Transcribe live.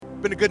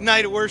Been a good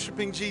night of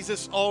worshiping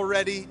Jesus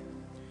already.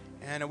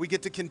 And we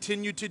get to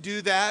continue to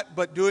do that,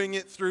 but doing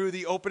it through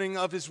the opening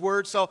of His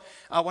Word. So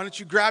why don't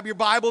you grab your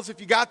Bibles if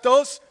you got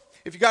those.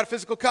 If you got a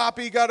physical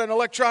copy, got an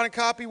electronic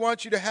copy, I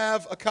want you to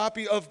have a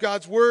copy of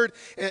God's Word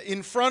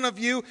in front of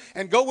you.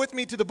 And go with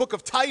me to the book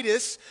of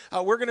Titus.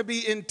 We're going to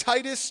be in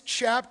Titus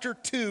chapter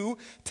 2.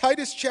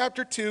 Titus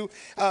chapter 2.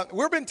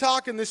 We've been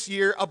talking this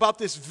year about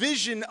this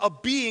vision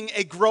of being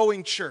a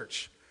growing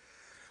church.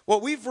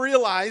 What we've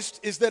realized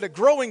is that a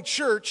growing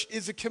church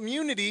is a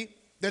community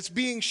that's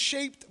being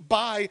shaped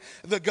by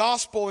the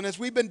gospel. And as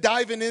we've been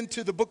diving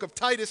into the book of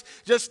Titus,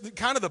 just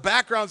kind of the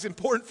background is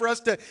important for us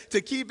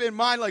to keep in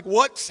mind, like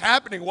what's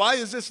happening? Why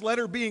is this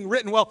letter being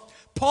written? Well,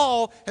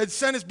 Paul had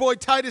sent his boy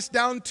Titus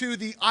down to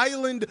the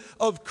island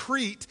of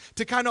Crete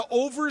to kind of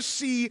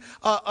oversee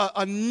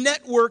a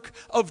network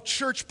of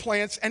church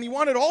plants. And he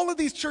wanted all of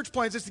these church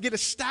plants to get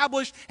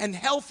established and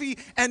healthy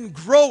and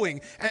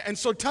growing. And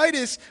so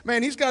Titus,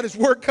 man, he's got his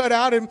work cut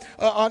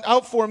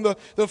out for him.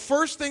 The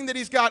first thing that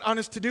he's got on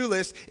his to-do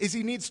list is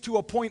he needs to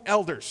appoint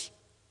elders.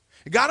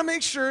 You got to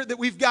make sure that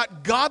we've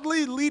got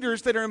godly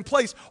leaders that are in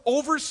place,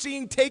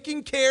 overseeing,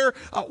 taking care,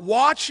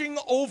 watching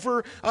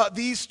over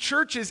these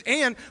churches.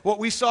 And what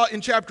we saw in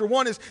chapter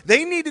 1 is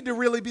they needed to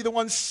really be the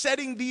ones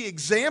setting the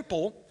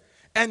example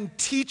and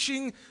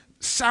teaching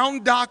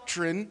sound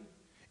doctrine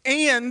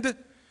and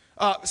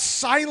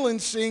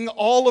silencing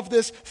all of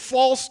this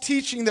false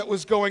teaching that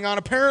was going on.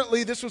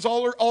 Apparently, this was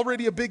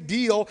already a big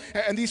deal,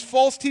 and these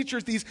false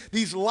teachers,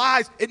 these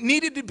lies, it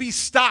needed to be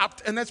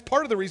stopped, and that's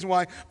part of the reason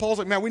why Paul's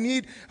like, man, we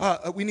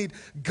need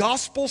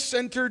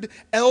gospel-centered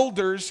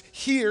elders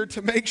here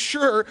to make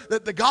sure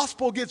that the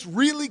gospel gets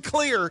really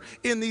clear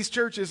in these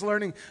churches,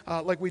 learning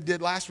like we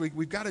did last week.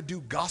 We've got to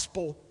do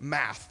gospel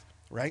math,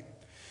 right?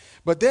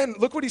 But then,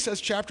 look what he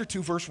says, chapter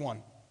 2, verse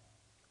 1.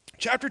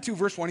 Chapter 2,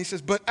 verse 1, he says,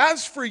 "But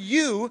as for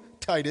you,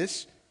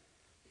 Titus,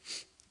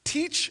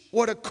 teach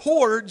what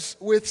accords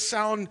with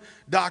sound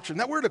doctrine."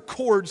 That word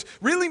accords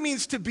really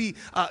means to be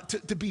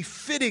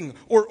fitting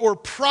or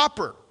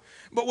proper.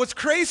 But what's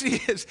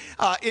crazy is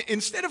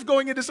instead of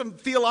going into some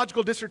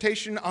theological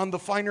dissertation on the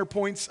finer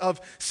points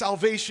of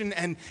salvation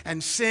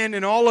and sin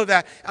and all of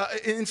that,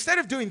 instead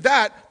of doing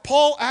that,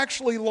 Paul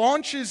actually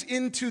launches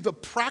into the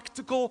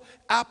practical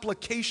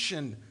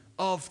application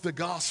of the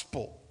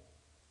gospel.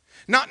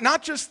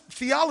 Not just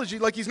theology,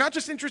 like he's not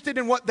just interested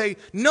in what they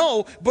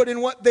know, but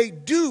in what they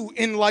do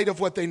in light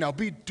of what they know.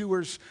 Be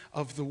doers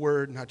of the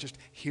word, not just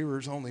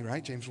hearers only,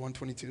 right? James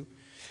 1:22.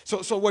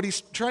 So what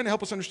he's trying to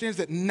help us understand is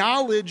that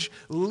knowledge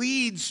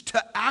leads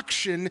to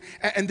action,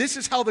 and this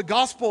is how the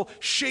gospel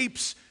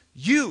shapes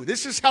you.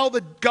 This is how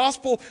the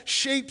gospel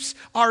shapes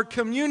our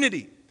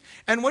community.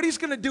 And what he's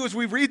going to do as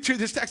we read through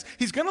this text,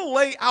 he's going to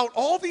lay out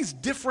all these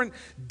different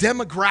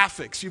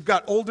demographics. You've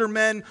got older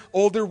men,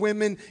 older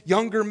women,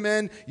 younger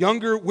men,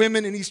 younger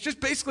women, and he's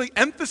just basically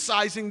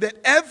emphasizing that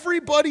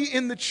everybody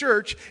in the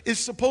church is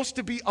supposed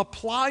to be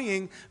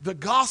applying the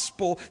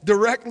gospel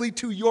directly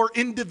to your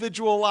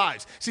individual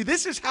lives. See,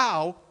 this is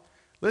how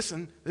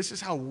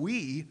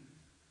we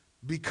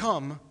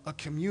become a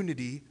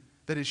community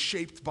that is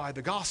shaped by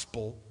the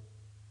gospel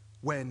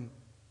when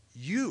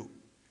you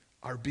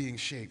are being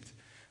shaped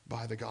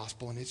by the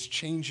gospel, and it's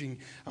changing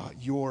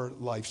your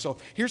life. So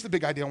here's the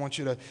big idea I want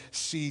you to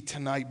see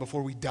tonight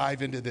before we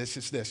dive into this.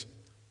 It's this: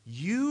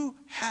 you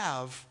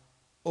have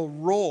a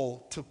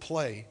role to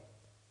play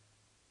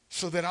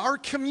so that our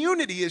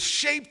community is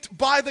shaped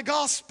by the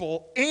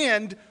gospel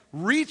and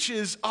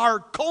reaches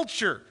our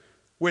culture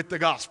with the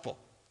gospel,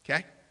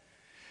 okay?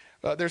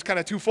 There's kind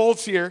of two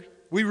folds here.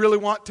 We really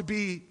want to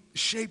be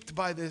shaped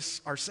by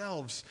this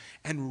ourselves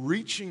and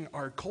reaching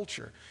our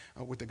culture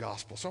with the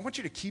gospel. So I want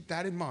you to keep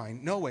that in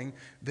mind, knowing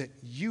that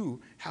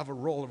you have a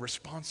role, a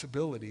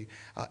responsibility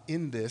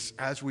in this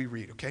as we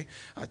read, okay?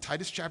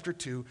 Titus chapter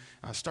 2,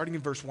 starting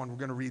in verse 1, we're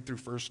going to read through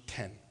verse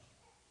 10.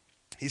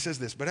 He says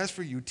this: "But as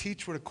for you,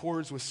 teach what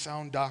accords with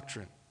sound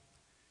doctrine.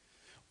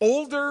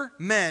 Older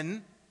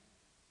men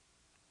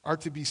are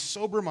to be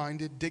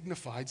sober-minded,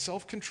 dignified,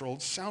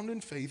 self-controlled, sound in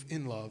faith,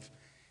 in love,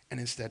 and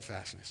in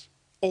steadfastness.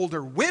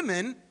 Older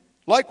women,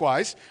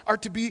 likewise, are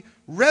to be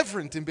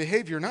reverent in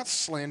behavior, not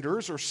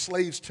slanderers or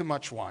slaves to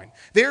much wine.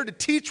 They are to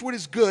teach what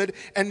is good,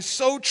 and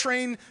so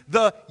train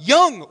the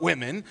young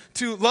women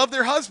to love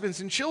their husbands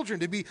and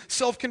children, to be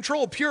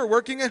self-controlled, pure,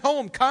 working at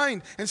home,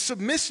 kind, and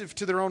submissive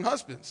to their own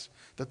husbands,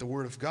 that the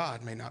word of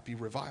God may not be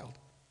reviled.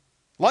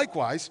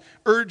 Likewise,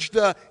 urge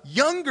the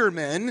younger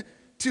men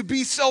to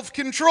be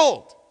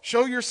self-controlled.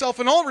 Show yourself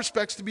in all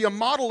respects to be a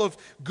model of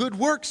good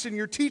works in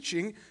your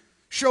teaching.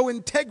 Show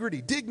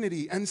integrity,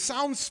 dignity, and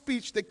sound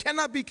speech that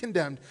cannot be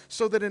condemned,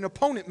 so that an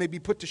opponent may be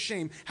put to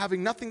shame,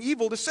 having nothing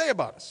evil to say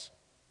about us.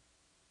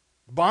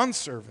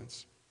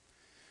 Bondservants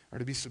are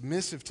to be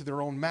submissive to their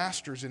own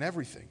masters in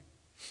everything.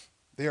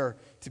 They are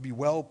to be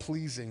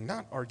well-pleasing,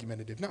 not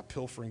argumentative, not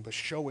pilfering, but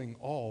showing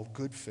all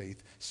good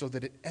faith, so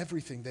that in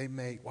everything they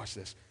may," watch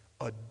this,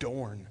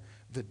 "adorn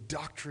the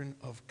doctrine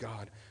of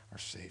God our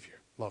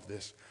Savior." Love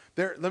this.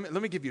 Let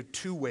me give you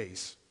two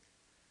ways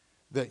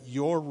that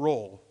your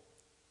role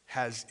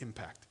has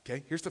impact.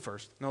 Okay, here's the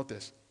first. Note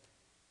this.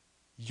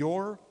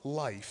 Your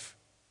life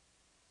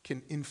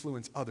can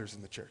influence others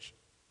in the church.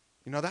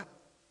 You know that?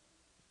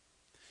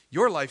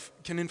 Your life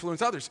can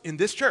influence others in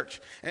this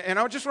church. And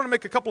I just want to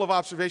make a couple of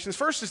observations.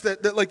 First is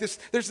that like this,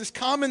 there's this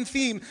common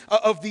theme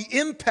of the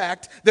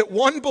impact that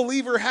one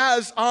believer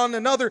has on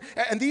another.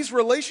 And these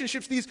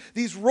relationships,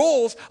 these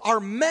roles are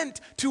meant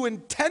to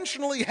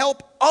intentionally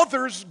help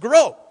others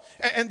grow.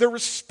 And they're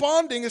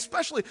responding,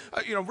 especially,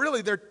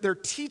 really they're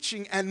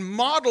teaching and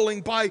modeling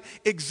by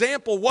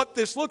example what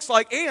this looks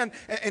like and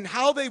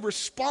how they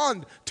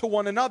respond to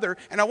one another.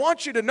 And I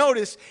want you to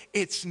notice,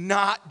 it's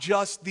not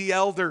just the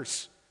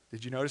elders.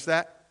 Did you notice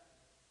that?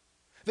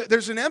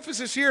 There's an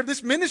emphasis here.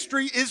 This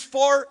ministry is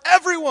for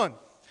everyone.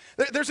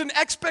 There's an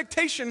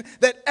expectation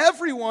that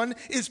everyone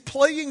is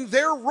playing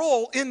their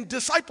role in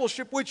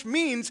discipleship, which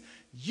means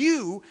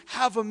you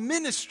have a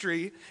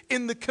ministry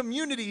in the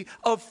community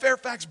of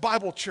Fairfax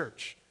Bible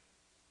Church.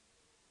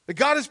 That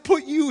God has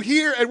put you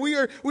here, and we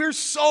are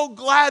so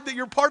glad that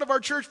you're part of our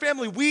church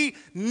family. We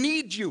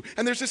need you.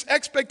 And there's this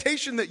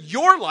expectation that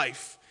your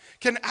life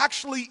can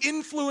actually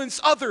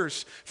influence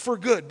others for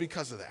good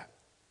because of that.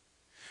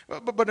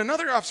 But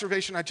another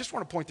observation, I just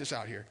want to point this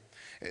out here.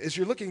 As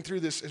you're looking through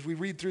this, as we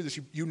read through this,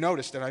 you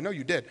noticed, and I know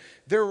you did,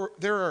 there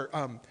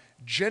are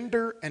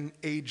gender and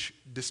age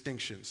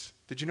distinctions.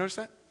 Did you notice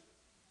that?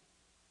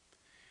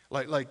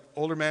 Like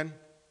older men,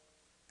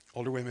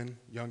 older women,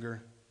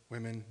 younger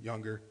women,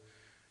 younger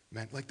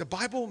men. Like the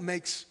Bible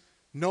makes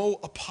no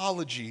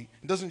apology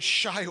and doesn't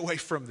shy away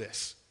from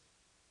this.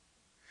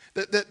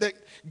 That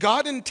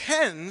God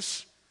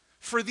intends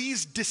for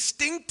these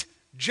distinct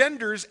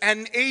genders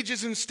and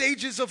ages and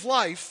stages of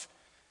life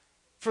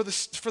for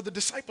the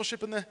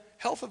discipleship and the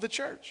health of the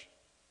church.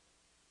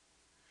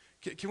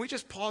 Can we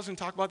just pause and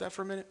talk about that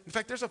for a minute? In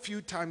fact, there's a few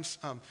times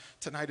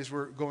tonight as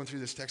we're going through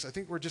this text, I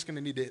think we're just going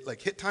to need to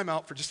hit time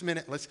out for just a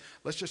minute. Let's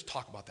just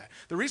talk about that.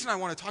 The reason I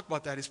want to talk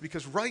about that is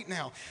because right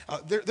now,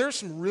 there's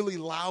some really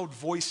loud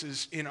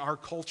voices in our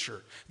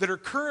culture that are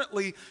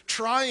currently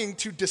trying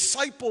to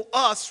disciple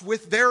us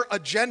with their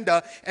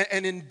agenda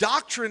and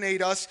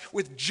indoctrinate us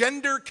with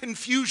gender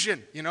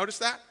confusion. You notice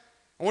that?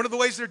 And one of the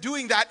ways they're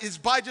doing that is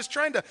by just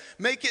trying to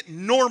make it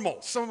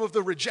normal, some of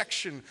the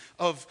rejection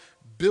of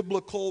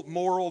biblical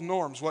moral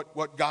norms,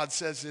 what God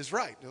says is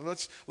right.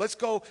 Let's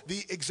go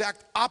the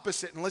exact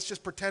opposite and let's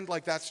just pretend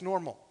like that's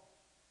normal.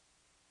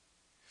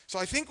 So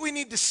I think we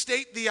need to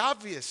state the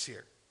obvious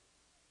here.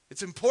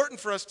 It's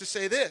important for us to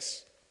say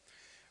this.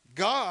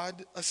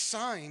 God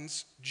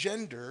assigns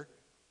gender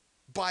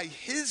by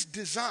his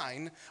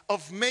design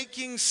of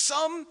making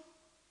some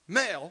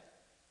male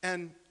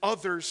and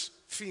others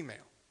female.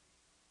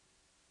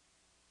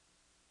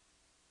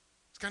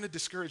 It's kind of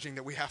discouraging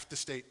that we have to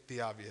state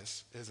the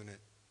obvious, isn't it?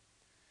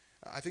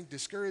 I think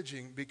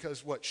discouraging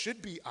because what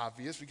should be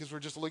obvious, because we're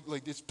just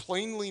like it's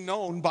plainly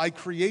known by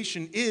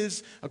creation,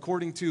 is,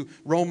 according to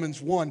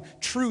Romans 1,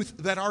 truth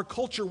that our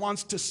culture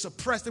wants to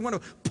suppress. They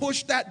want to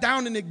push that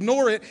down and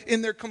ignore it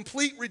in their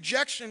complete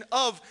rejection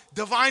of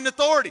divine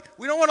authority.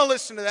 We don't want to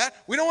listen to that.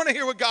 We don't want to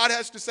hear what God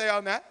has to say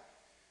on that.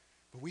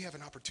 But we have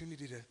an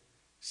opportunity to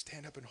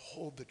stand up and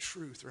hold the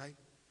truth, right?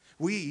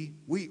 We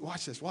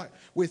watch this,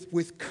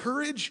 with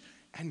courage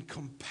and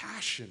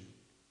compassion,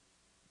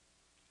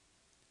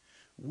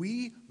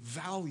 we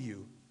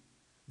value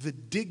the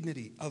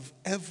dignity of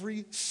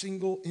every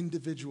single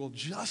individual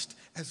just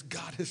as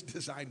God has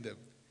designed them.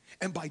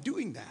 And by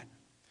doing that,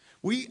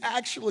 we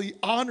actually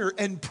honor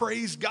and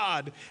praise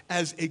God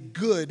as a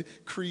good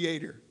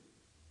creator.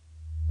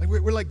 Like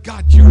we're like,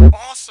 God, you're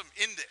awesome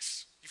in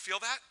this. You feel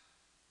that?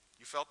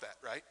 You felt that,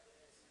 right?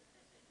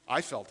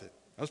 I felt it.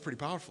 That was pretty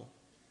powerful.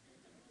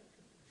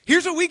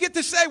 Here's what we get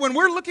to say when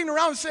we're looking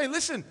around and saying,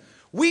 listen,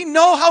 we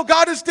know how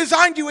God has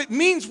designed you. It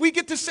means we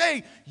get to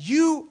say,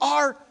 you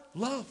are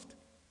loved.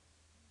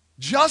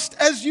 Just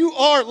as you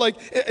are,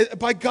 like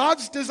by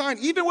God's design,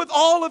 even with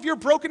all of your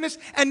brokenness,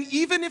 and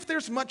even if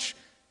there's much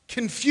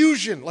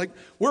confusion, like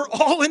we're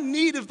all in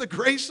need of the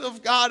grace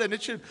of God, and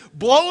it should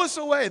blow us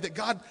away that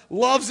God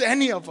loves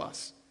any of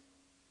us.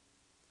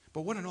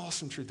 But what an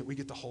awesome truth that we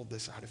get to hold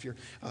this out. If you're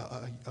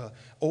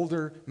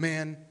older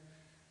man,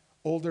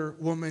 older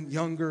woman,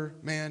 younger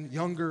man,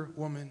 younger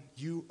woman,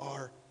 you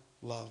are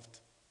loved.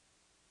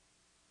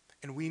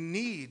 And we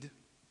need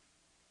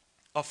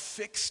a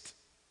fixed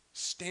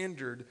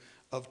standard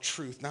of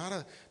truth, not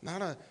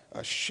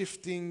a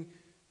shifting,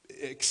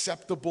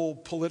 acceptable,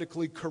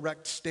 politically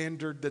correct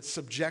standard that's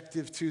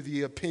subjective to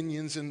the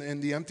opinions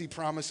and the empty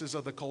promises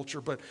of the culture,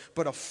 but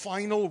a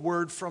final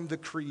word from the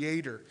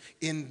Creator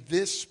in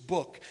this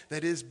book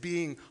that is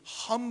being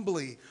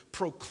humbly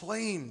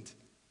proclaimed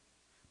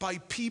by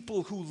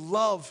people who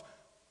love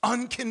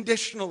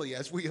unconditionally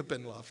as we have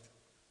been loved.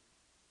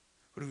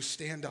 But who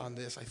stand on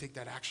this, I think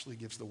that actually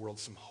gives the world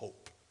some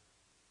hope.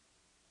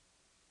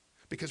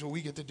 Because what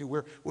we get to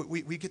do,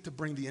 we get to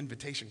bring the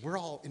invitation. We're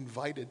all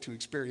invited to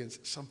experience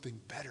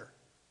something better.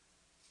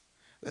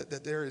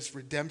 that there is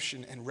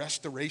redemption and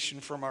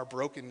restoration from our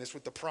brokenness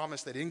with the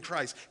promise that in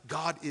Christ,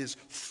 God is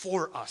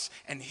for us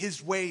and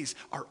his ways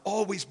are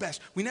always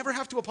best. We never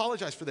have to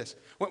apologize for this.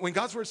 When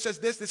God's word says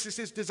this is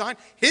his design.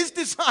 His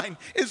design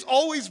is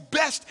always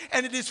best,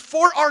 and it is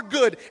for our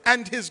good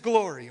and his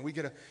glory. And we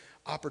get an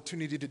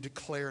opportunity to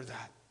declare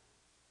that.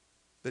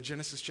 That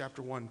Genesis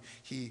chapter 1,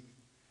 he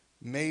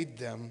made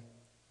them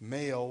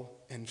male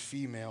and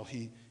female.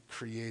 He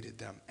created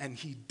them. And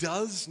he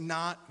does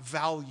not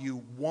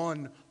value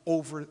one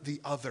over the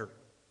other.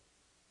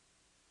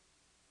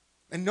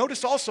 And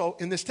notice also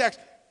in this text,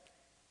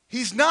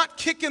 he's not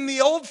kicking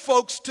the old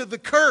folks to the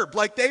curb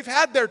like they've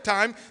had their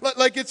time,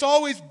 like it's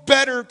always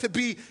better to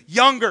be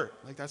younger.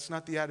 Like that's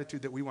not the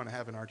attitude that we want to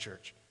have in our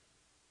church.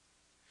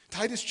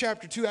 Titus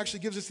chapter 2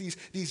 actually gives us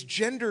these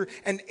gender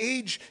and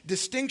age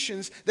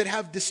distinctions that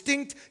have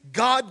distinct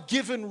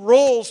God-given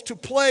roles to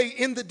play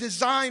in the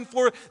design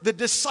for the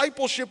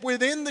discipleship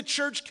within the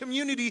church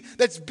community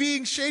that's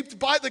being shaped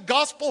by the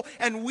gospel,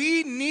 and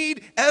we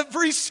need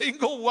every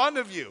single one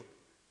of you.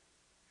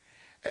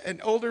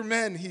 And older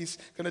men, he's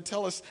going to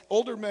tell us,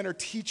 older men are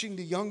teaching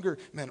the younger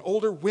men,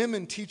 older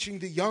women teaching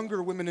the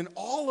younger women, and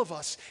all of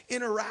us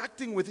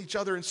interacting with each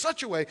other in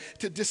such a way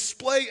to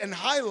display and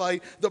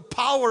highlight the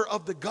power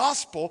of the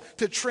gospel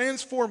to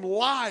transform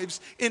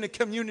lives in a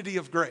community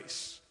of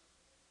grace.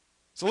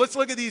 So let's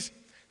look at these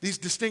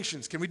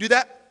distinctions. Can we do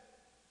that?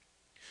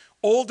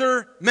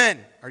 Older men.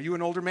 Are you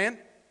an older man?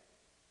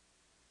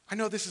 I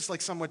know this is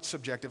like somewhat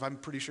subjective. I'm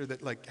pretty sure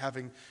that like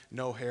having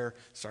no hair,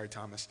 sorry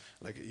Thomas,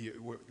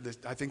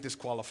 I think this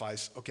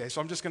qualifies. Okay,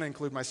 so I'm just going to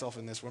include myself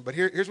in this one. But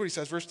here's what he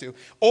says, verse 2.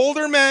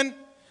 Older men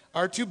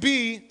are to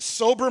be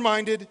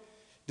sober-minded,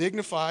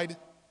 dignified,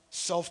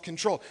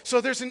 self-control.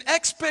 So there's an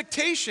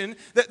expectation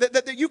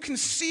that you can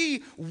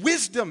see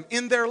wisdom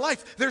in their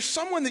life. There's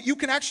someone that you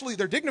can actually,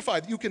 they're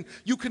dignified. You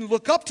can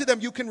look up to them.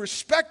 You can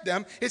respect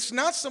them. It's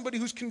not somebody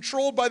who's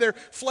controlled by their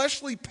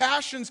fleshly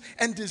passions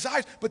and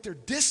desires, but they're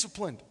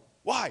disciplined.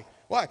 Why?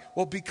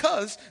 Well,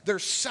 because they're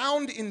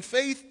sound in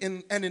faith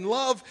and in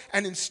love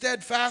and in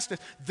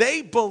steadfastness.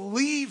 They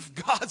believe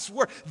God's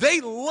word.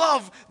 They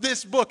love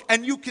this book.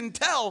 And you can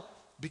tell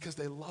because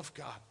they love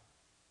God.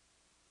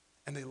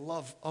 And they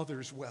love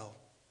others well.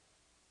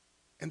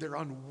 And they're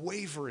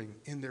unwavering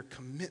in their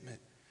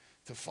commitment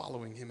to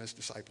following him as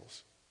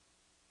disciples.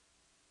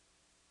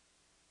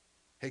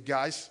 Hey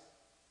guys,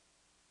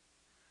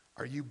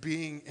 are you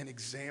being an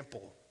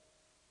example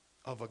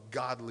of a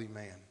godly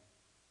man?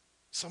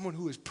 Someone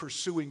who is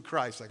pursuing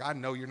Christ. Like, I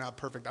know you're not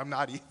perfect. I'm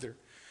not either.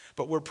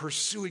 But we're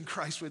pursuing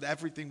Christ with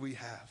everything we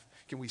have.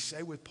 Can we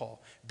say with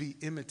Paul, be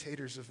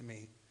imitators of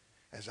me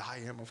as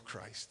I am of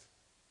Christ?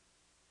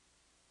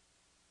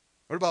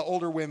 What about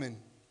older women?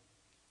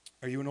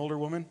 Are you an older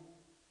woman?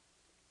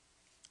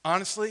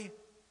 Honestly,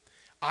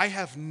 I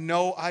have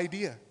no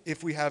idea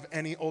if we have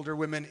any older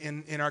women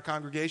in our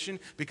congregation,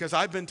 because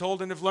I've been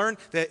told and have learned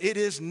that it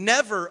is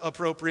never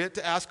appropriate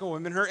to ask a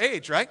woman her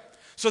age, right?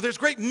 So there's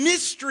great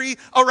mystery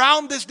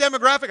around this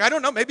demographic. I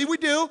don't know, maybe we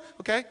do,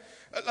 okay?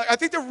 I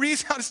think the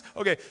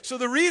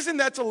reason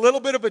that's a little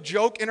bit of a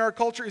joke in our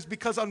culture is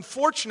because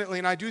unfortunately,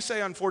 and I do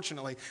say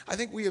unfortunately, I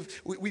think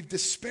we've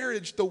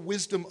disparaged the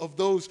wisdom of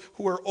those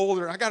who are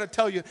older. I got to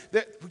tell you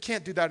that we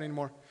can't do that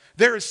anymore.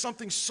 There is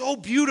something so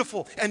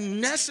beautiful and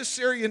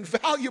necessary and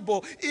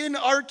valuable in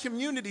our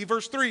community,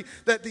 verse 3,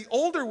 that the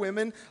older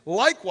women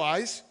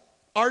likewise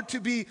are to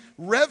be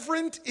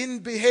reverent in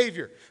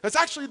behavior. That's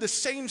actually the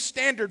same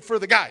standard for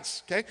the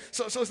guys, okay?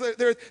 So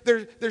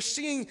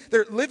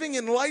they're living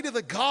in light of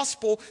the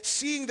gospel,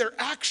 seeing their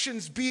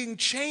actions being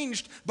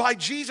changed by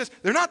Jesus.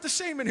 They're not the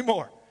same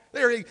anymore.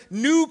 They're a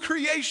new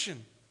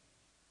creation.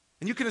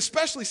 And you can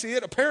especially see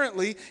it,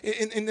 apparently,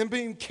 in them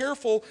being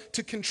careful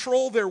to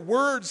control their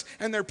words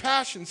and their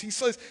passions. He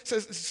says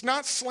it's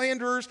not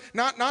slanderers,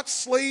 not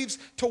slaves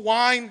to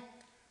wine.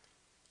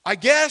 I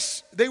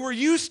guess they were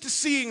used to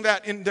seeing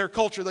that in their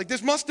culture. Like,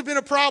 this must have been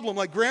a problem.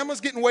 Like,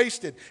 grandma's getting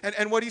wasted.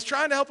 And what he's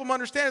trying to help them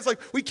understand is, like,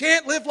 we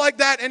can't live like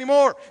that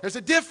anymore. There's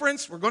a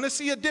difference. We're going to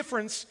see a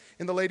difference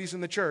in the ladies in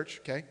the church,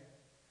 okay?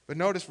 But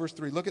notice verse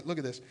 3. Look at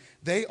this.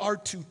 They are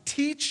to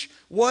teach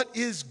what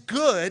is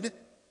good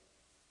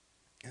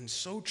and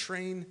so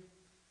train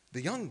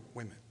the young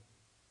women.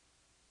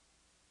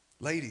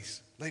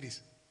 Ladies,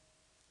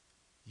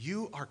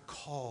 you are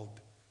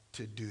called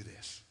to do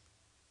this.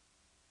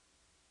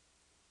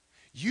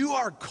 You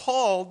are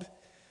called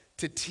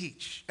to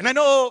teach. And I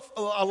know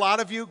a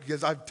lot of you,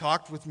 because I've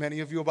talked with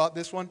many of you about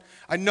this one,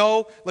 I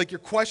know like your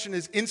question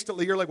is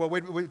instantly, you're like, well,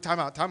 wait, time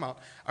out.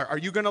 Are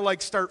you going to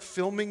like start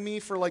filming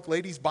me for like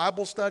ladies'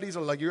 Bible studies?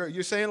 Or like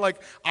you're saying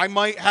like I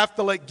might have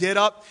to like get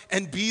up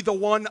and be the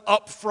one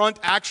up front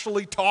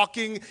actually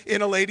talking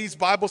in a ladies'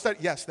 Bible study?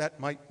 Yes, that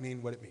might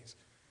mean what it means.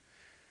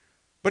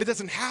 But it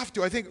doesn't have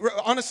to. I think,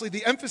 honestly,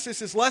 the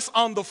emphasis is less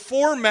on the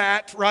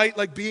format, right,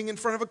 like being in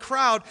front of a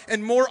crowd,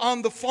 and more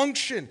on the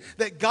function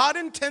that God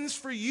intends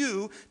for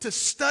you to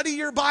study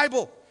your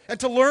Bible and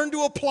to learn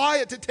to apply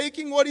it, to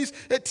taking what he's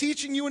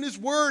teaching you in his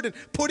word and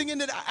putting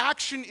it into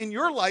action in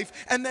your life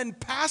and then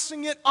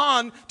passing it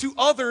on to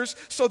others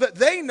so that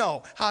they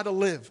know how to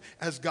live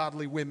as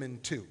godly women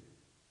too.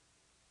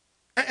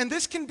 And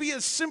this can be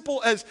as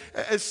simple as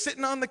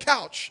sitting on the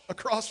couch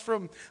across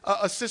from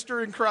a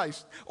sister in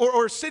Christ,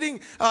 or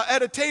sitting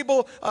at a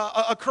table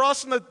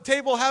across from the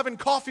table having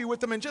coffee with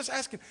them and just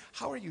asking,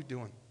 how are you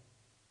doing?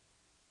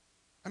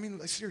 I mean,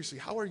 like, seriously,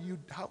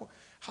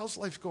 how's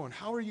life going?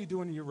 How are you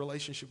doing in your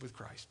relationship with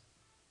Christ?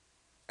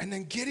 And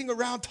then getting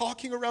around,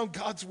 talking around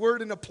God's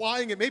word and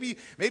applying it. Maybe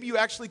you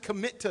actually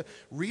commit to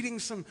reading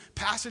some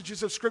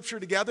passages of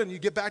Scripture together, and you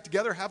get back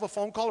together, have a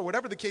phone call or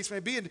whatever the case may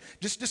be, and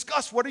just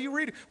discuss, what are you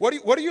reading? What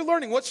are you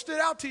learning? What stood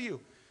out to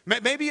you?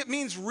 Maybe it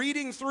means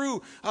reading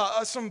through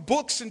some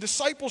books and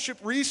discipleship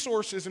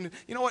resources. And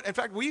you know what? In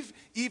fact, we've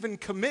even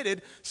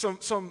committed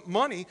some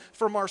money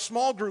from our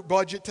small group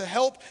budget to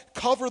help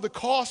cover the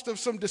cost of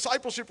some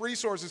discipleship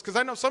resources. Because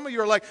I know some of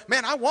you are like,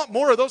 man, I want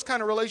more of those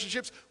kind of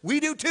relationships. We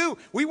do too.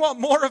 We want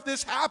more of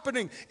this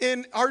happening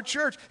in our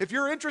church. If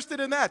you're interested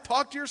in that,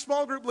 talk to your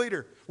small group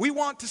leader. We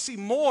want to see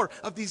more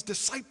of these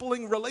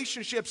discipling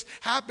relationships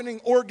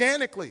happening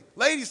organically.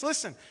 Ladies,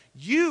 listen.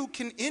 You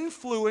can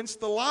influence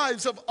the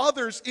lives of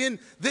others in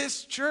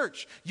this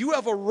church. You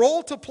have a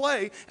role to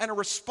play and a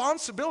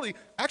responsibility,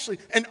 actually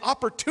an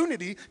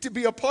opportunity to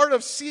be a part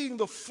of seeing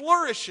the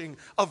flourishing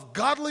of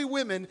godly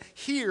women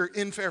here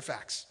in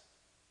Fairfax.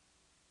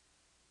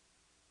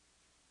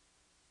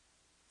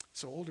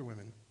 So older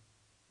women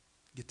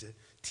get to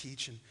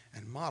teach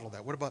and model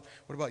that. What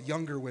about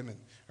younger women?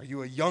 Are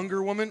you a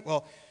younger woman?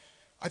 Well,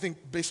 I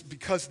think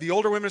because the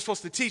older women are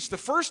supposed to teach, the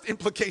first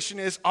implication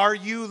is, are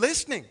you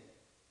listening?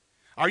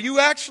 Are you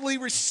actually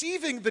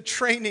receiving the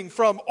training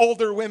from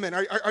older women?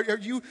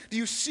 Do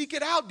you seek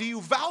it out? Do you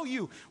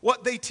value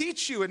what they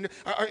teach you? And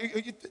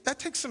that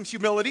takes some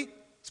humility,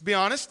 to be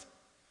honest,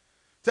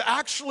 to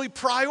actually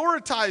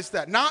prioritize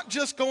that. Not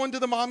just going to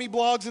the mommy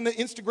blogs and the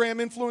Instagram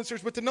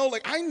influencers, but to know,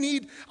 like, I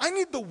need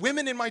the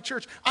women in my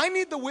church. I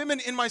need the women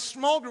in my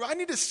small group. I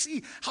need to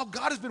see how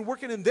God has been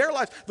working in their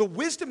lives, the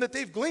wisdom that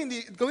they've gleaned,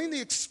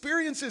 the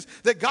experiences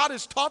that God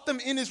has taught them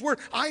in his word.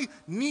 I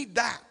need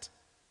that.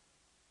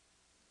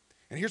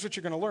 And here's what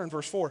you're going to learn,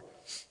 verse 4.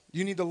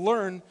 You need to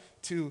learn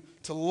to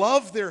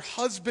love their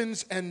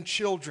husbands and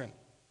children.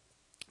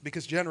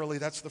 Because generally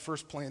that's the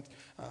first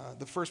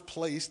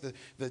place,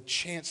 the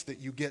chance that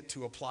you get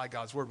to apply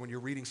God's word when you're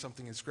reading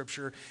something in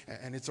Scripture,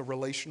 and it's a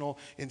relational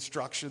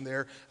instruction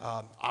there.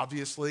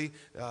 Obviously,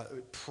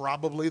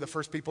 probably the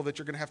first people that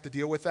you're going to have to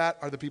deal with that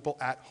are the people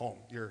at home,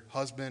 your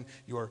husband,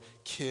 your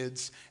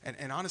kids.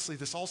 And honestly,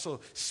 this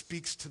also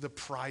speaks to the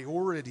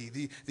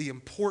priority, the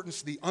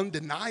importance, the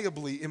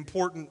undeniably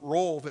important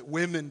role that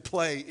women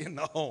play in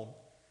the home.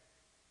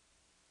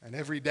 And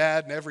every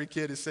dad and every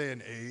kid is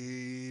saying,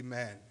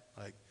 amen.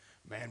 Like,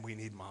 man, we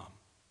need mom.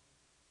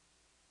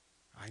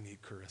 I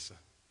need Carissa.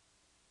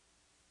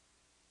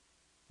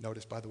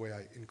 Notice, by the way,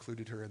 I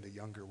included her in the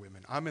younger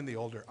women. I'm the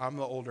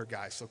older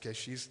guy, so okay,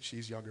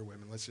 she's younger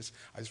women. I just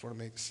want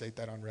to state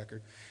that on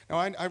record. Now,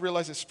 I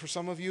realize that for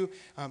some of you,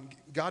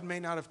 God may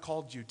not have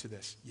called you to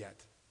this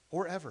yet,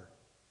 or ever,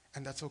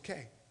 and that's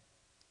okay.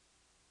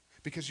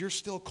 Because you're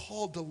still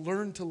called to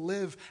learn to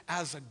live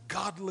as a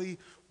godly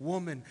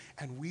woman,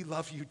 and we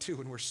love you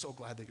too, and we're so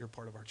glad that you're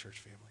part of our church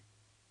family.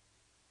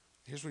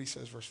 Here's what he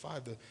says, verse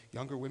 5. The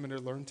younger women are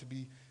learned to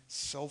be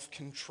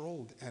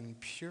self-controlled and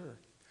pure,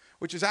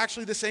 which is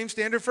actually the same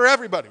standard for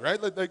everybody, right?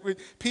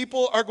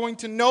 People are going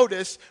to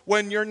notice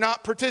when you're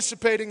not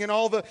participating in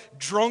all the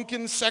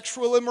drunken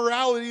sexual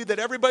immorality that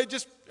everybody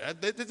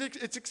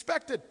it's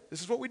expected.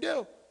 This is what we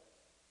do.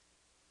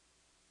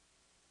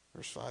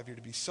 Verse 5, you're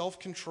to be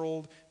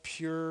self-controlled,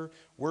 pure,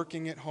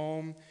 working at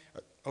home.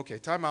 Okay,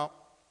 time out.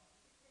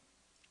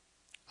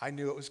 I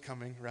knew it was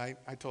coming, right?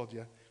 I told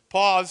you.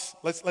 Pause.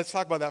 Let's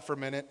talk about that for a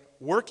minute.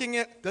 Working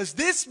it. Does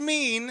this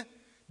mean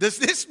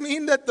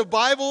that the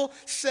Bible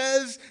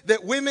says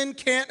that women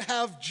can't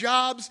have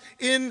jobs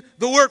in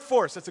the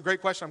workforce? That's a great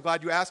question. I'm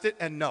glad you asked it.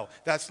 And no,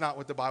 that's not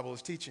what the Bible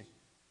is teaching.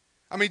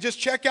 I mean, just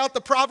check out the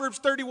Proverbs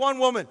 31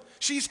 woman.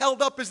 She's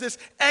held up as this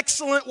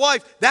excellent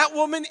wife. That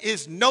woman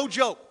is no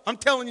joke. I'm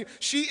telling you,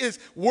 she is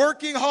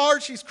working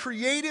hard. She's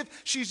creative.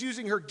 She's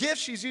using her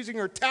gifts. She's using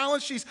her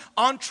talents. She's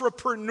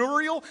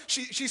entrepreneurial.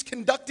 She's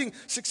conducting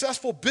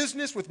successful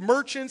business with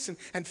merchants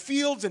and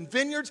fields and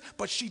vineyards.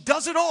 But she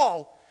does it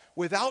all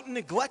without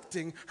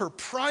neglecting her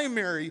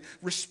primary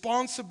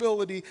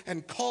responsibility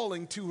and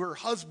calling to her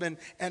husband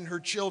and her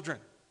children.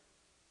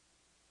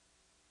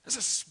 There's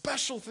a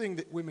special thing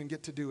that women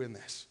get to do in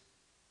this.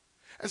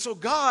 And so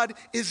God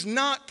is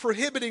not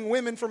prohibiting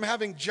women from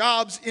having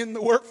jobs in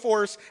the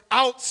workforce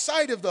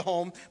outside of the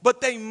home, but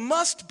they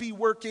must be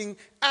working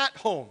at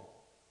home.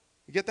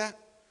 You get that?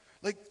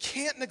 Like,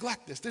 can't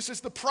neglect this. This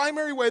is the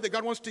primary way that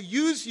God wants to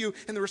use you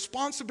in the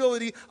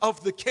responsibility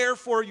of the care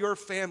for your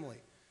family.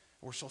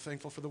 We're so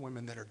thankful for the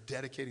women that are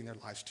dedicating their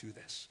lives to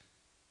this.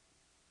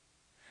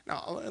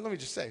 Now, let me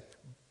just say,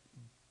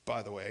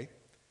 by the way,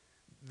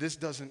 this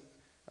doesn't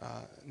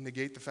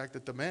negate the fact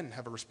that the men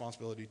have a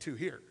responsibility too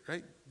here,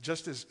 right?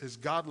 Just as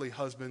godly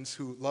husbands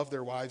who love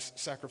their wives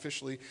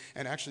sacrificially,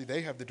 and actually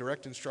they have the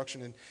direct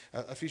instruction in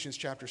Ephesians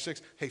chapter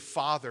 6, hey,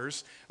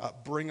 fathers,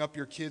 bring up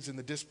your kids in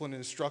the discipline and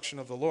instruction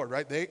of the Lord,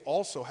 right? They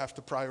also have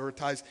to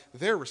prioritize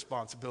their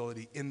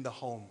responsibility in the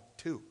home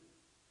too.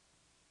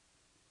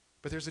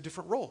 But there's a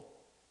different role.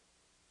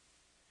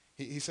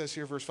 He says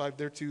here, verse 5,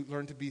 they're to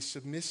learn to be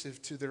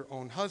submissive to their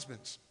own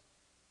husbands.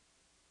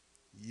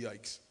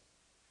 Yikes.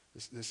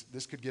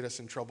 This could get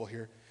us in trouble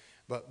here,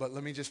 but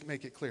let me just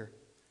make it clear.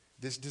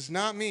 This does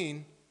not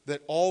mean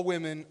that all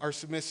women are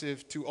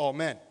submissive to all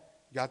men.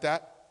 Got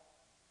that?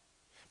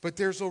 But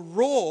there's a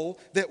role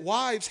that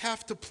wives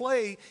have to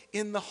play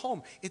in the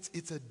home.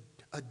 It's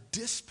a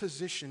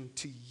disposition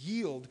to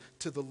yield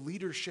to the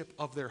leadership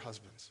of their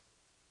husbands.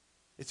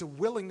 It's a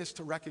willingness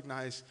to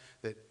recognize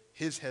that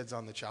his head's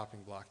on the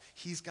chopping block.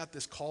 He's got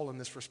this call and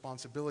this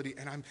responsibility,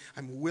 and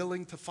I'm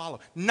willing to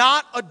follow.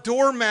 Not a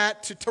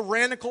doormat to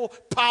tyrannical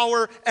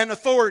power and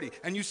authority.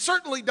 And you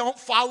certainly don't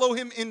follow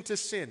him into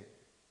sin.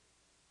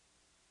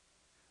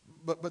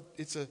 But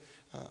it's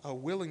a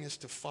willingness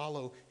to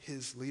follow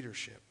his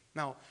leadership.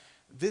 Now,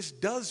 this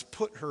does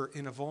put her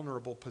in a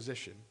vulnerable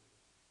position,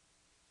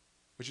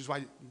 which is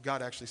why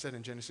God actually said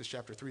in Genesis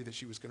chapter 3 that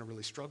she was going to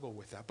really struggle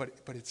with that.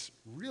 But it's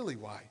really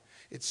why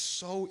it's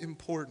so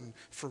important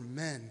for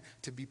men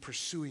to be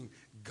pursuing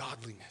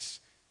godliness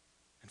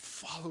and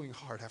following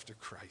hard after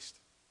Christ.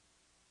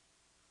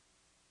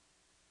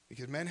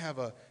 Because men have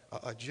a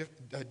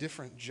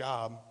different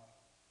job,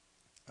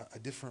 a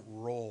different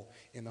role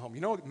in the home.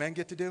 You know what men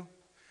get to do?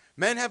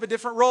 Men have a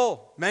different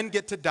role. Men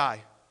get to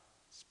die.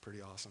 It's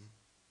pretty awesome.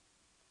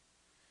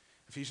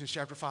 Ephesians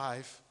chapter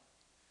 5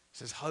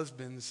 says,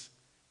 husbands,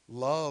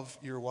 love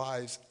your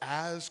wives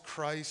as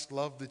Christ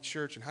loved the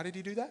church. And how did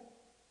he do that?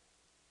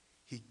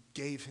 He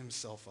gave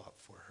himself up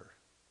for her.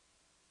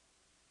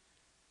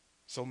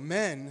 So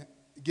men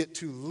get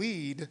to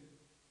lead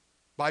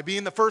by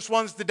being the first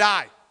ones to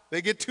die.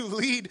 They get to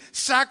lead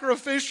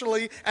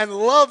sacrificially and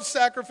love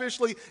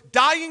sacrificially,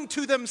 dying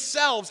to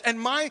themselves. And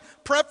my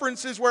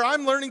preference is where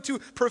I'm learning to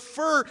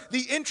prefer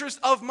the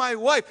interest of my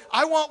wife.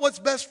 I want what's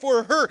best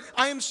for her.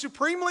 I am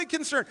supremely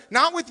concerned,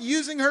 not with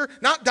using her,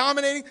 not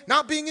dominating,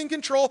 not being in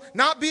control,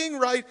 not being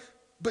right,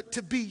 but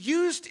to be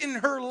used in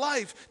her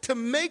life to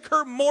make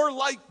her more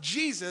like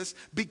Jesus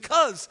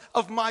because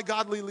of my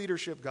godly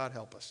leadership. God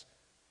help us.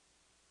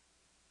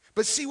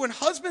 But see, when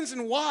husbands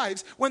and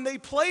wives, when they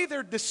play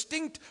their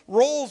distinct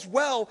roles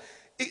well,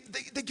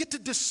 they get to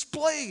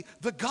display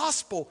the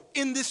gospel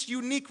in this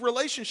unique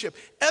relationship.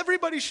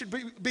 Everybody should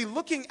be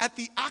looking at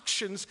the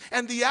actions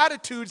and the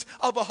attitudes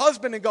of a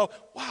husband and go,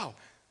 wow,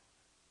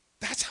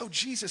 that's how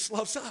Jesus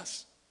loves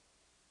us.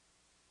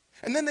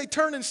 And then they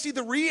turn and see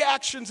the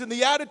reactions and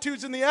the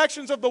attitudes and the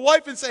actions of the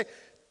wife and say,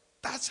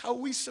 that's how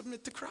we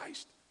submit to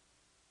Christ.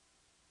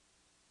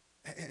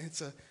 And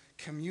it's a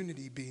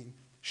community being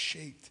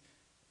shaped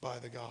by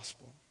the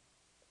gospel.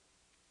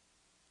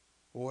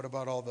 Well, what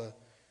about all the,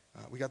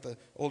 we got the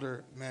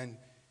older men,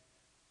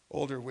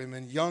 older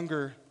women,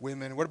 younger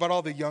women. What about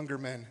all the younger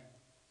men?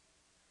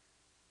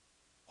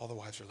 All the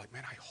wives are like,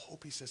 man, I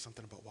hope he says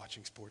something about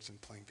watching sports and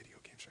playing video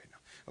games right now.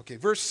 Okay,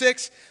 verse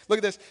 6, look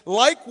at this.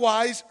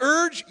 Likewise,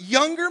 urge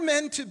younger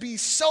men to be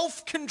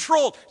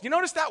self-controlled. You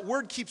notice that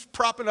word keeps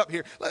propping up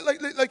here.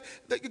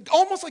 Like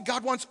almost like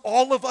God wants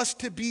all of us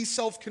to be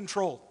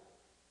self-controlled.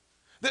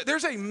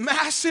 There's a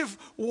massive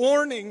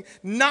warning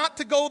not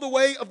to go the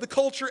way of the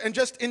culture and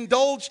just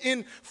indulge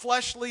in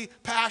fleshly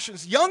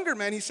passions. Younger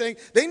men, he's saying,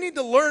 they need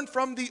to learn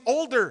from the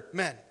older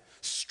men,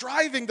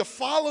 striving to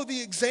follow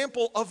the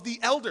example of the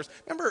elders.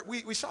 Remember,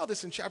 we saw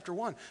this in chapter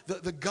 1,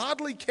 the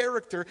godly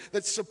character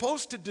that's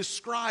supposed to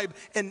describe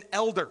an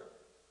elder.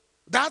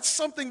 That's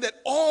something that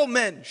all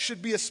men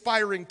should be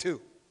aspiring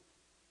to,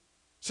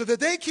 so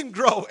that they can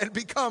grow and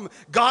become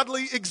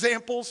godly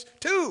examples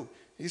too.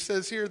 He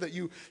says here that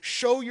you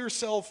show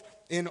yourself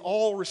in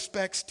all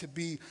respects to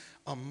be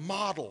a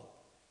model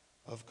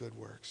of good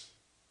works.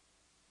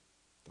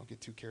 Don't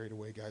get too carried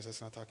away, guys. That's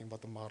not talking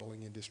about the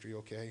modeling industry,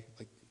 okay?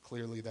 Like,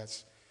 clearly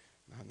that's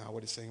not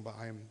what it's saying about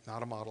I am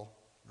not a model,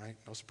 right?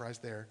 No surprise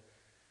there.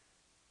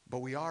 But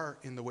we are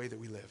in the way that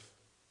we live.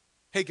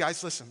 Hey,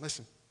 guys,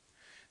 listen.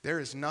 There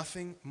is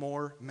nothing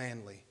more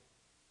manly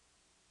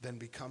than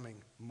becoming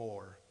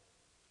more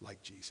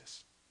like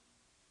Jesus.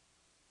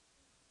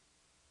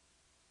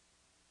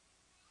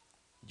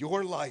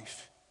 Your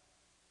life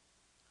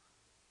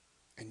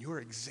and your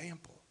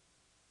example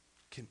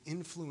can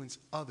influence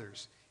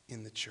others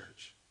in the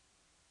church.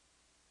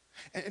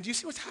 And do you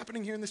see what's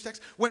happening here in this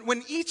text?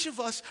 When each of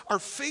us are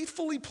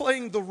faithfully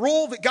playing the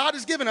role that God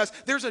has given us,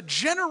 there's a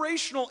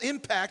generational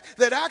impact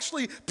that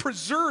actually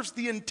preserves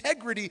the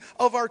integrity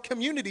of our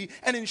community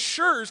and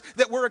ensures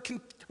that we're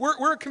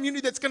a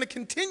community that's going to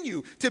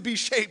continue to be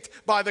shaped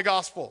by the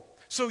gospel.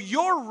 So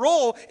your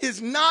role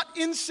is not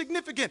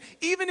insignificant.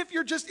 Even if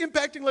you're just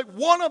impacting like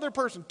one other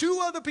person, two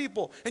other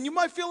people, and you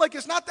might feel like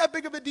it's not that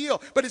big of a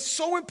deal, but it's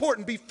so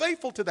important. Be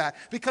faithful to that,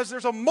 because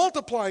there's a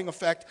multiplying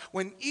effect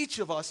when each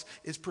of us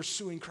is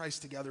pursuing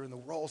Christ together in the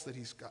roles that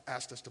he's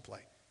asked us to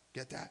play.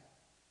 Get that?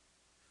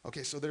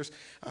 Okay, so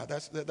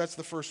that's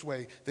the first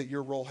way that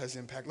your role has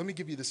impact. Let me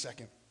give you the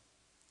second.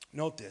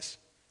 Note this.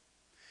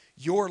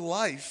 Your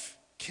life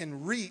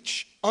can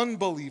reach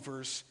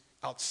unbelievers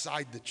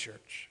outside the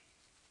church.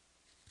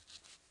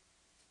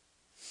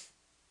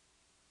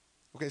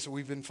 Okay, so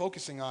we've been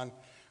focusing on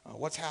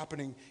what's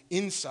happening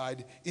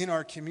inside in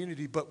our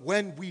community, but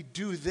when we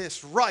do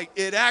this right,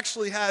 it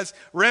actually has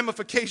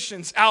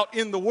ramifications out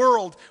in the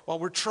world while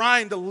we're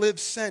trying to live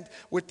sent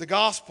with the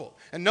gospel.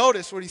 And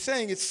notice what he's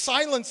saying, it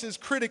silences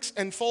critics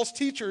and false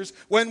teachers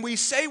when we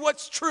say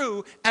what's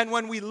true and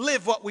when we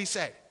live what we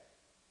say.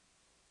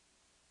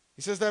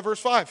 He says that verse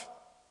 5.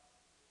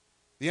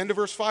 The end of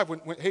verse 5,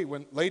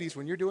 when ladies,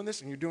 when you're doing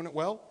this and you're doing it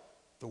well,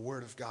 the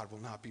word of God will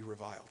not be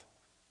reviled.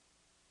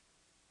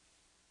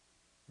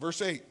 Verse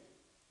 8,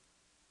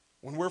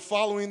 when we're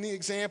following the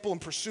example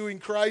and pursuing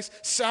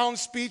Christ, sound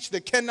speech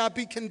that cannot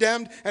be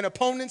condemned and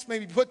opponents may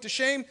be put to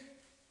shame,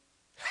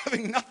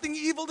 having nothing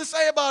evil to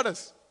say about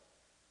us.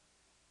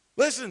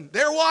 Listen,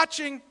 they're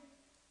watching.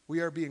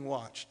 We are being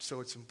watched,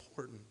 so it's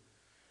important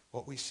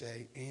what we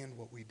say and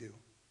what we do.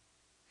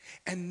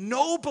 And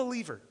no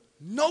believer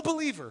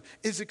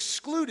is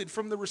excluded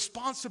from the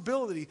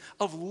responsibility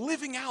of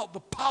living out the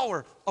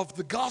power of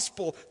the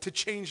gospel to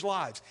change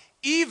lives,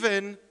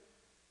 even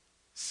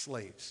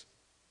slaves.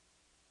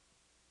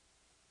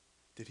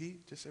 Did he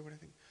just say what I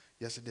think?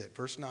 Yes, it did.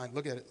 Verse 9,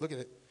 look at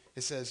it.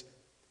 It says,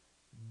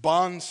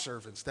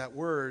 bondservants. That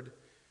word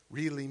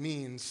really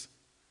means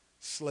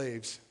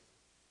slaves.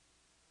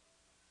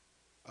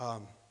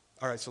 All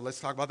right, so let's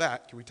talk about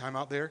that. Can we time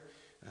out there?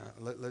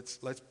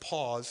 Let's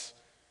pause,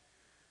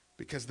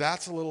 because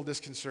that's a little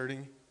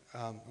disconcerting.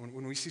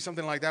 When we see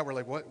something like that, we're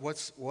like,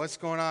 what's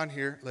going on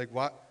here? Like,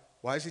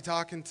 why is he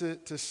talking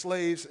to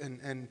slaves,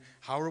 and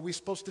how are we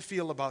supposed to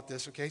feel about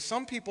this? Okay,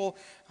 some people,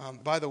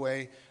 by the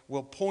way,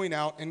 will point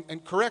out,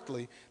 and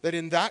correctly, that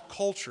in that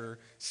culture,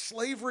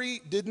 slavery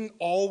didn't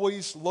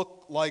always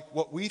look like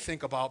what we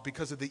think about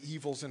because of the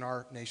evils in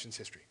our nation's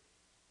history.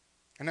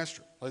 And that's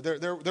true. Like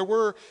there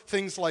were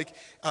things like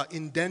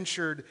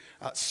indentured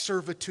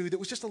servitude that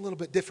was just a little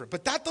bit different.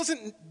 But that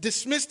doesn't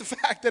dismiss the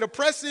fact that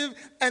oppressive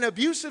and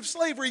abusive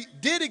slavery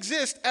did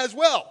exist as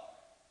well.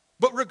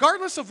 But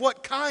regardless of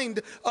what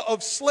kind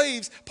of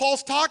slaves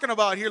Paul's talking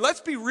about here,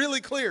 let's be really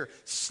clear.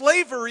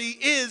 Slavery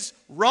is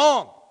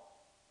wrong.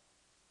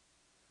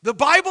 The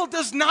Bible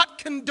does not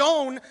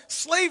condone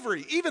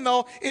slavery, even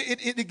though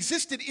it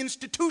existed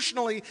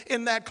institutionally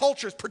in that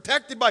culture. It's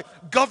protected by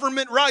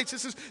government rights.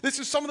 This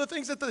is some of the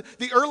things that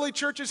the early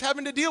church is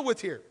having to deal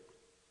with here.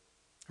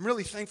 I'm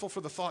really thankful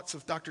for the thoughts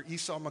of Dr.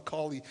 Esau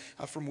McCauley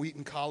from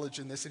Wheaton College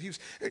in this. And he was,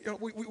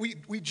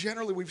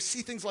 we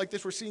see things like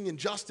this. We're seeing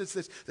injustice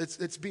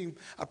that's being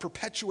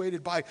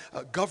perpetuated by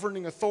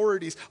governing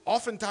authorities.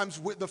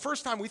 Oftentimes, the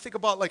first time we think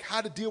about like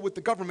how to deal with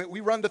the government,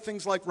 we run to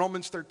things like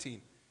Romans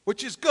 13.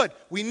 Which is good.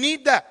 We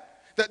need that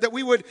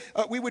we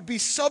would be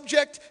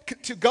subject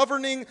to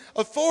governing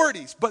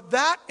authorities. But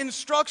that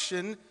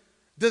instruction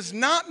does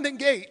not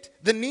negate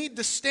the need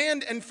to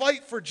stand and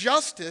fight for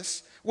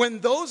justice when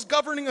those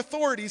governing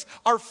authorities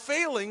are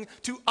failing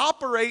to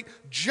operate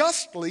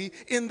justly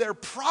in their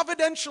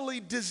providentially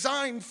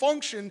designed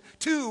function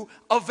to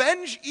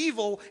avenge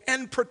evil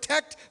and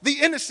protect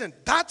the innocent.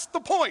 That's the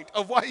point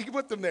of why he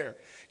put them there.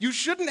 You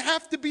shouldn't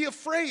have to be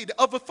afraid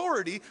of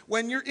authority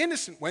when you're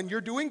innocent, when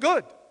you're doing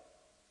good.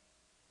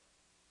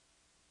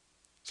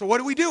 So what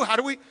do we do? How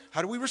do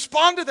we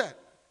respond to that?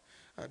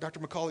 Dr.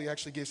 McCauley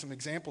actually gave some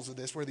examples of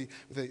this where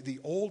the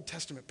Old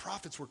Testament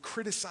prophets were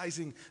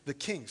criticizing the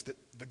kings,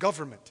 the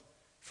government,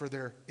 for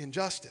their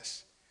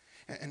injustice.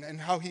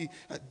 And how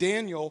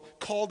Daniel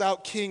called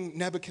out King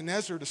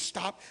Nebuchadnezzar to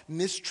stop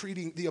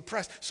mistreating the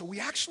oppressed. So we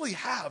actually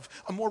have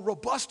a more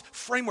robust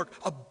framework,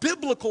 a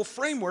biblical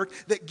framework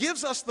that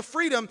gives us the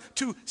freedom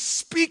to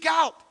speak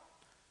out,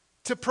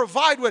 to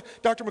provide what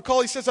Dr.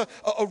 McCauley says,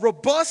 a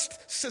robust,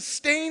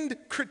 sustained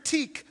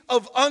critique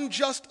of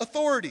unjust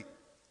authority.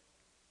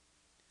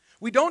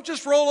 We don't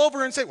just roll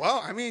over and say,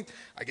 well,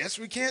 I guess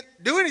we can't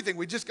do anything.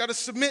 We just got to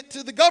submit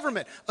to the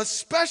government,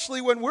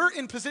 especially when we're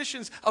in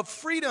positions of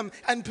freedom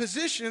and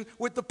position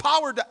with the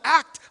power to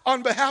act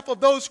on behalf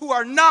of those who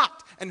are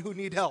not and who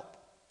need help.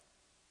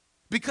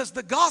 Because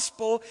the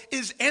gospel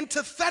is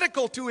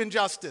antithetical to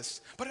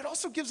injustice. But it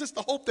also gives us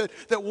the hope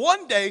that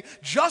one day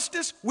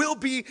injustice will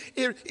be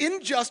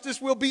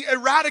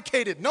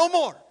eradicated. No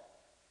more.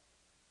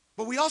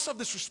 But we also have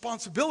this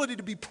responsibility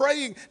to be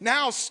praying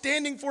now,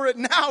 standing for it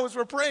now as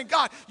we're praying,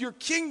 God, your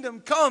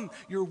kingdom come,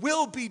 your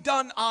will be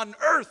done on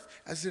earth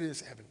as it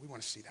is in heaven. We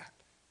want to see that.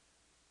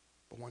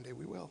 But one day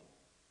we will.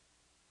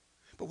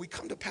 But we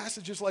come to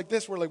passages like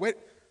this where wait,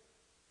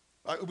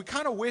 we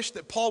kind of wish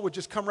that Paul would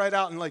just come right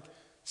out and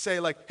say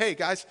hey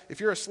guys, if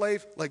you're a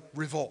slave,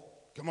 revolt.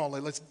 Come on,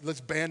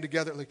 let's band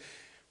together.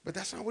 But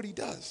that's not what he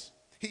does.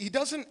 He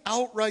doesn't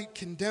outright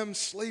condemn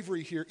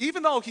slavery here,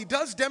 even though he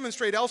does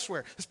demonstrate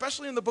elsewhere,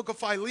 especially in the book of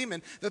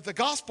Philemon, that the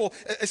gospel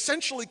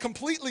essentially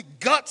completely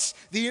guts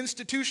the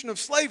institution of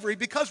slavery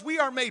because we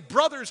are made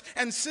brothers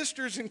and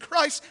sisters in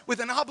Christ with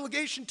an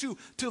obligation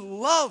to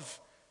love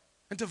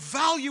and to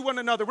value one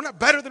another. We're not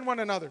better than one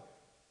another.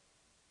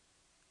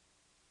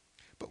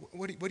 But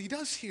what he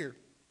does here,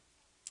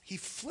 he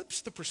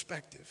flips the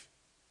perspective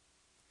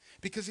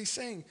because he's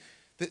saying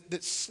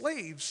that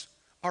slaves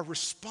are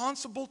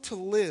responsible to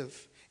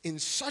live in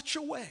such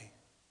a way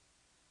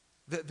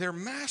that their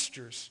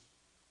masters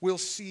will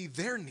see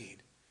their need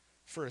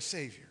for a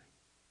savior.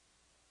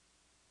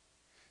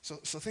 So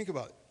think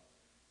about it.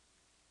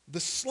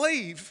 The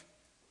slave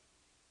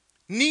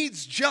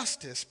needs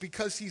justice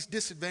because he's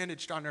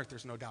disadvantaged on earth.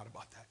 There's no doubt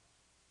about that.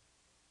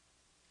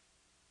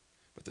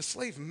 But the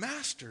slave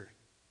master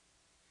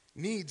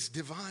needs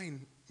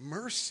divine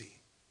mercy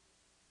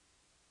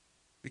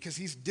because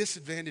he's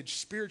disadvantaged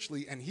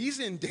spiritually and he's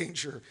in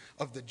danger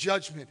of the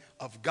judgment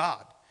of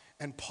God.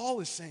 And Paul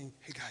is saying,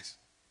 hey guys,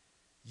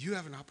 you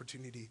have an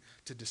opportunity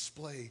to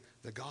display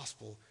the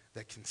gospel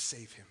that can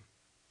save him.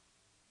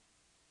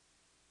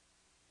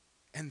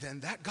 And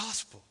then that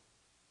gospel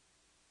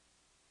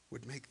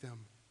would make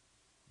them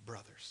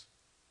brothers,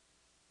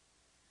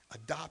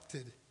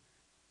 adopted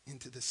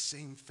into the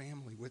same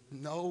family with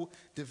no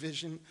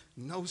division,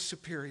 no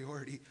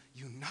superiority,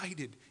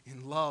 united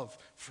in love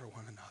for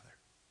one another.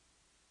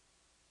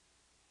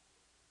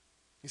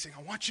 He's saying,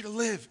 I want you to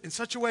live in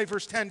such a way.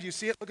 Verse 10, do you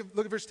see it? Look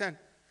at verse 10.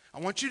 I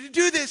want you to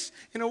do this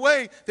in a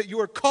way that you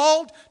are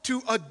called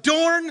to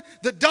adorn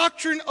the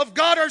doctrine of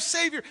God our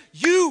Savior.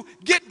 You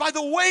get by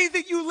the way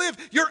that you live,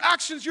 your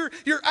actions, your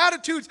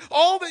attitudes,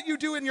 all that you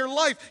do in your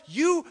life,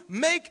 you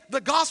make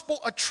the gospel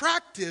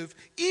attractive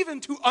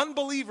even to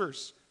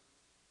unbelievers.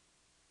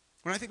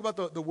 When I think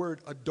about the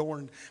word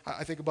adorned,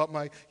 I think about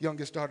my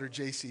youngest daughter,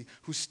 JC,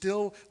 who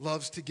still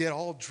loves to get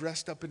all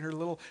dressed up in her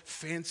little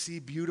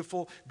fancy,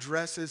 beautiful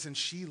dresses, and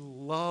she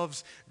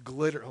loves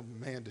glitter. Oh,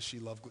 man, does she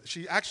love glitter.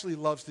 She actually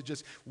loves to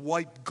just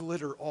wipe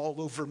glitter all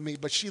over me,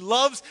 but she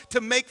loves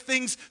to make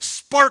things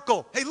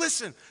sparkle. Hey,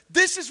 listen,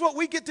 this is what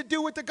we get to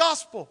do with the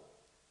gospel.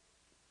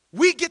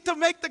 We get to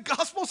make the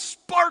gospel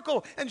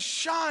sparkle and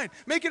shine,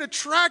 make it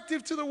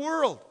attractive to the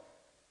world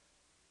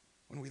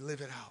when we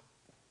live it out.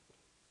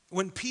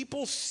 When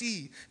people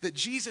see that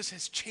Jesus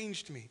has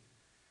changed me,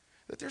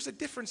 that there's a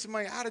difference in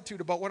my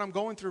attitude about what I'm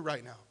going through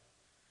right now.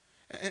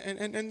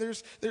 And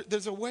there's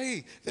a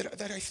way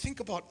that I think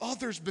about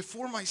others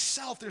before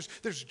myself.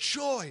 There's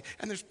joy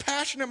and there's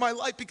passion in my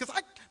life because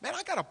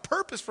I got a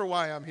purpose for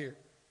why I'm here.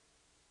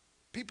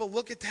 People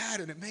look at that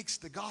and it makes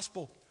the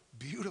gospel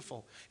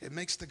beautiful. It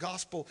makes the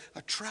gospel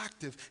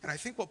attractive. And I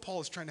think what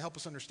Paul is trying to help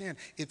us understand,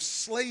 if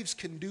slaves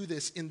can do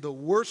this in the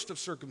worst of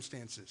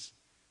circumstances,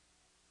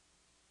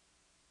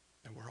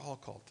 and we're all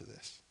called to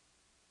this,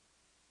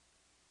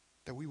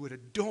 that we would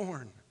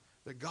adorn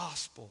the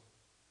gospel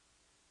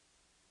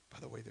by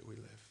the way that we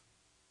live.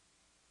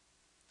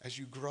 As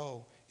you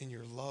grow in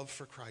your love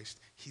for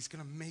Christ, he's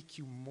going to make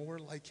you more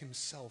like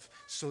himself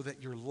so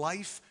that your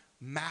life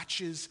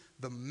matches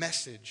the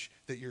message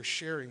that you're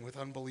sharing with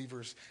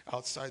unbelievers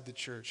outside the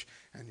church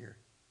and you're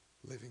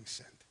living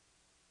sent.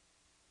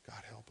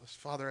 God help us.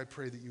 Father, I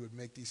pray that you would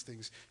make these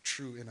things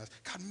true in us.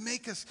 God,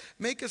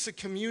 make us a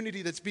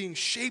community that's being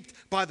shaped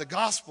by the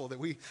gospel, that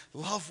we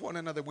love one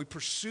another, we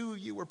pursue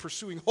you, we're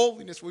pursuing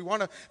holiness, we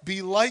want to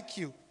be like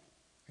you.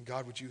 And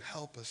God, would you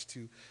help us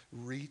to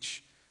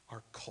reach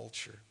our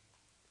culture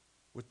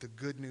with the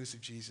good news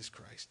of Jesus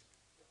Christ.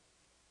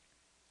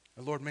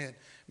 And Lord, may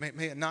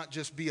it not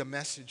just be a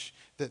message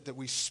that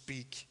we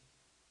speak,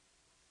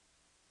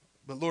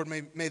 but Lord,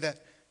 may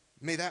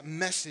that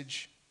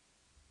message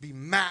be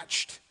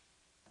matched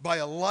by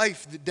a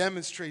life that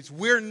demonstrates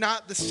we're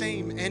not the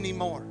same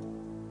anymore.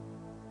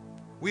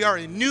 We are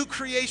a new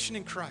creation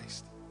in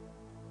Christ.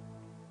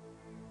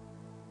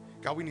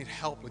 God, we need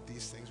help with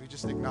these things. We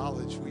just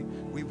acknowledge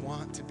we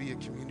want to be a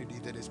community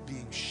that is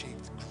being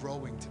shaped,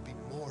 growing to be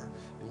more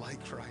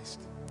like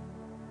Christ.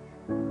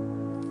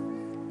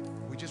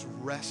 We just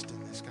rest in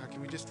this. God,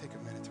 can we just take a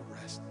minute to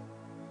rest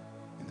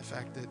in the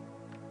fact that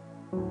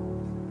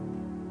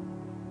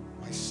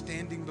my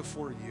standing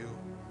before you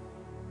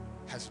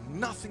has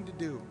nothing to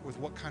do with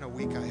what kind of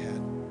week I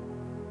had.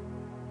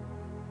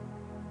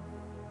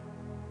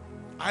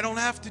 I don't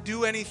have to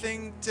do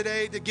anything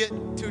today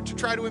to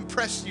try to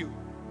impress you.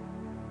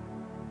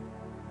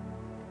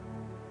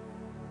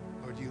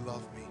 Lord, you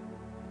love me.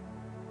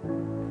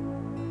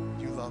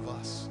 You love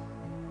us.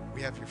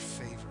 We have your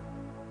favor.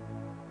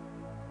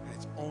 And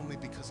it's only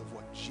because of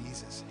what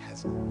Jesus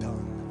has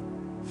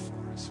done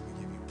for us. We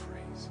give you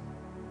praise.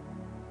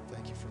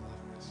 Thank you for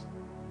loving us.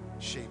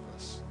 Shape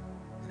us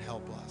and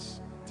help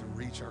us to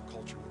reach our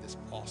culture with this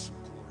awesome,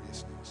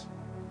 glorious news.